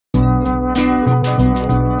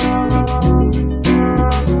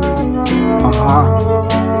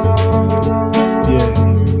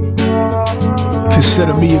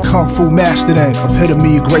Consider me a kung fu master then,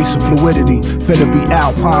 epitome of grace and fluidity. Finna be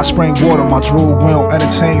out, pine spring water, my droog. We don't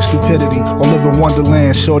entertain stupidity or live in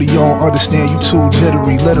wonderland. Shorty, you don't understand, you too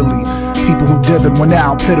jittery, literally. People who dithered went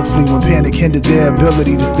out pitifully when panic hindered their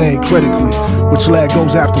ability to think critically. Which leg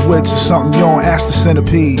goes after which is something you don't ask the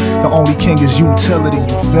centipede. The only king is utility,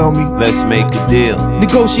 you feel me? Let's make a deal.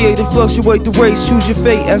 Negotiate and fluctuate the race, choose your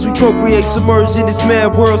fate as we procreate, submerged in this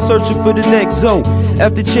mad world, searching for the next zone.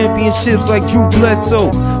 After championships like Drew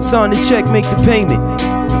Bledsoe, sign the check, make the payment.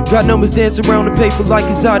 Got numbers dancing around the paper like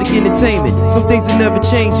exotic entertainment. Some things that never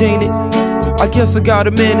change, ain't it? I guess I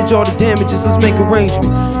gotta manage all the damages, let's make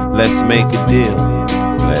arrangements. Let's make a deal.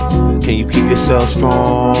 Can you keep yourself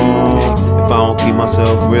strong? If I don't keep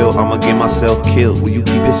myself real, I'ma get myself killed. Will you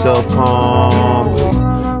keep yourself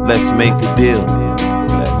calm? Let's make a deal.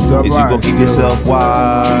 Is you gon' keep yourself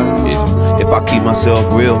wise? If I keep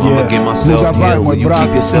myself real, I'ma get myself healed. Will you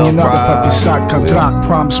keep yourself right?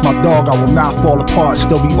 Promise my dog I will not fall apart.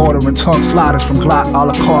 Still be ordering tongue sliders from Glock a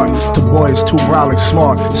la carte. To boys too brolic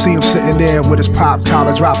smart. See him sitting there with his pop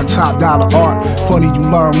collar, dropping top dollar art. Funny you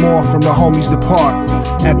learn more from the homies depart.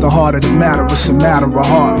 At the heart of the matter, it's a matter of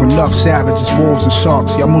heart. Enough savages, wolves and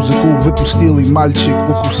sharks. Я музыку выпустил и мальчик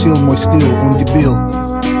укусил мой стил, он дебил.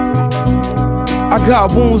 I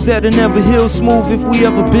got wounds that'll never heal smooth if we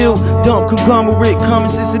ever build. Dumb conglomerate, common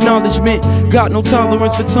sense acknowledgement. Got no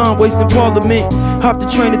tolerance for time wasting parliament. Hop the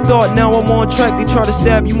train of thought, now I'm on track. They try to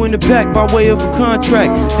stab you in the back by way of a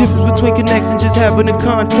contract. Difference between connects and just having a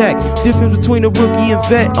contact. Difference between a rookie and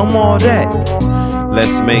vet, I'm all that.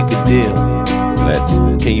 Let's make a deal.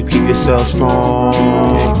 Can you keep yourself strong?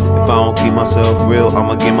 If I don't keep myself real,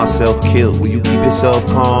 I'ma get myself killed. Will you keep yourself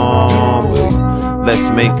calm?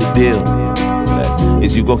 Let's make a deal.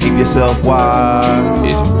 Is you gon' keep yourself wise?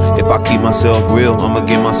 If I keep myself real, I'ma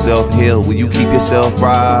get myself healed. Will you keep yourself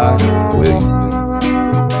right? Will you?